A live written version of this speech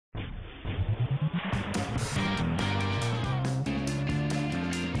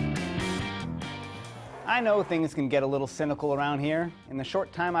I know things can get a little cynical around here. In the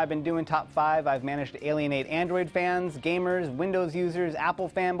short time I've been doing Top 5, I've managed to alienate Android fans, gamers, Windows users, Apple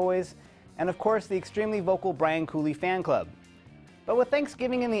fanboys, and of course the extremely vocal Brian Cooley fan club. But with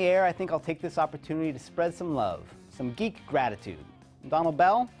Thanksgiving in the air, I think I'll take this opportunity to spread some love, some geek gratitude. I'm Donald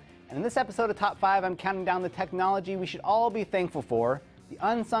Bell, and in this episode of Top 5, I'm counting down the technology we should all be thankful for, the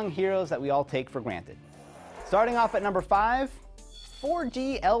unsung heroes that we all take for granted. Starting off at number 5,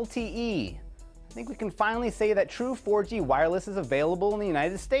 4G LTE. I think we can finally say that true 4G wireless is available in the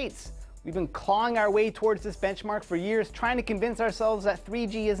United States. We've been clawing our way towards this benchmark for years, trying to convince ourselves that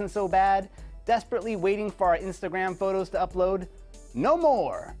 3G isn't so bad, desperately waiting for our Instagram photos to upload. No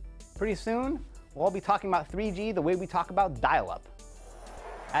more! Pretty soon, we'll all be talking about 3G the way we talk about dial-up.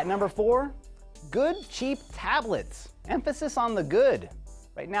 At number 4, good, cheap tablets. Emphasis on the good.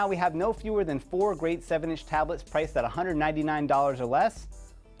 Right now we have no fewer than 4 great 7-inch tablets priced at $199 or less.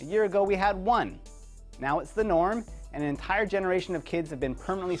 A year ago we had 1. Now it's the norm, and an entire generation of kids have been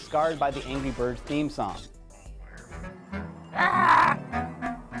permanently scarred by the Angry Birds theme song.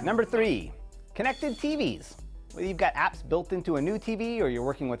 Number 3, connected TVs. Whether you've got apps built into a new TV or you're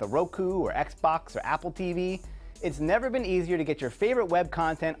working with a Roku or Xbox or Apple TV, it's never been easier to get your favorite web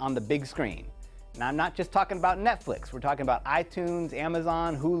content on the big screen. Now I'm not just talking about Netflix, we're talking about iTunes,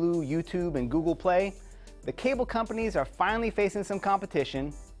 Amazon, Hulu, YouTube, and Google Play. The cable companies are finally facing some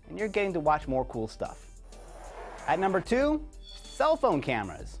competition, and you're getting to watch more cool stuff. At number 2, cell phone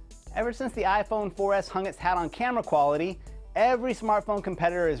cameras. Ever since the iPhone 4S hung its hat on camera quality, every smartphone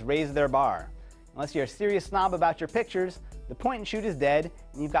competitor has raised their bar. Unless you're a serious snob about your pictures, the point and shoot is dead,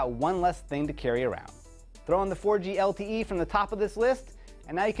 and you've got one less thing to carry around. Throw in the 4G LTE from the top of this list,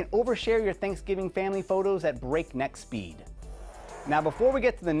 and now you can overshare your Thanksgiving family photos at breakneck speed. Now before we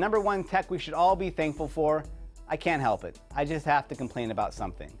get to the number 1 tech we should all be thankful for, I can't help it. I just have to complain about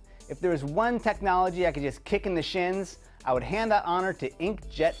something. If there was one technology I could just kick in the shins, I would hand that honor to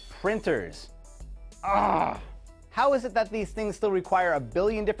inkjet printers. Ugh! How is it that these things still require 1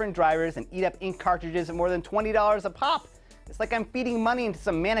 billion different drivers and eat up ink cartridges at more than $20 a pop? It's like I'm feeding money into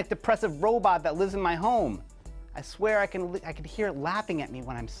some manic depressive robot that lives in my home. I swear I could hear it laughing at me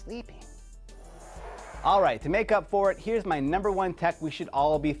when I'm sleeping. Alright, to make up for it, here's my number 1 tech we should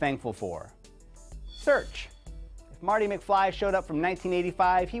all be thankful for. Search. If Marty McFly showed up from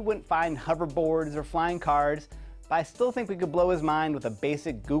 1985, he wouldn't find hoverboards or flying cars, but I still think we could blow his mind with a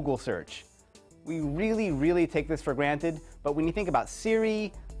basic Google search. We really take this for granted, but when you think about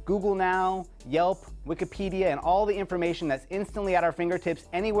Siri, Google Now, Yelp, Wikipedia, and all the information that's instantly at our fingertips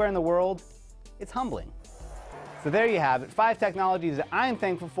anywhere in the world, it's humbling. So there you have it, 5 technologies that I'm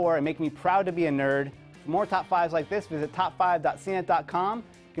thankful for and make me proud to be a nerd. For more top 5s like this, visit top5.cnet.com.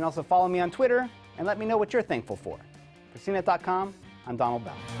 You can also follow me on Twitter and let me know what you're thankful for. For CNET.com, I'm Donald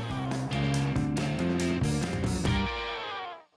Bell.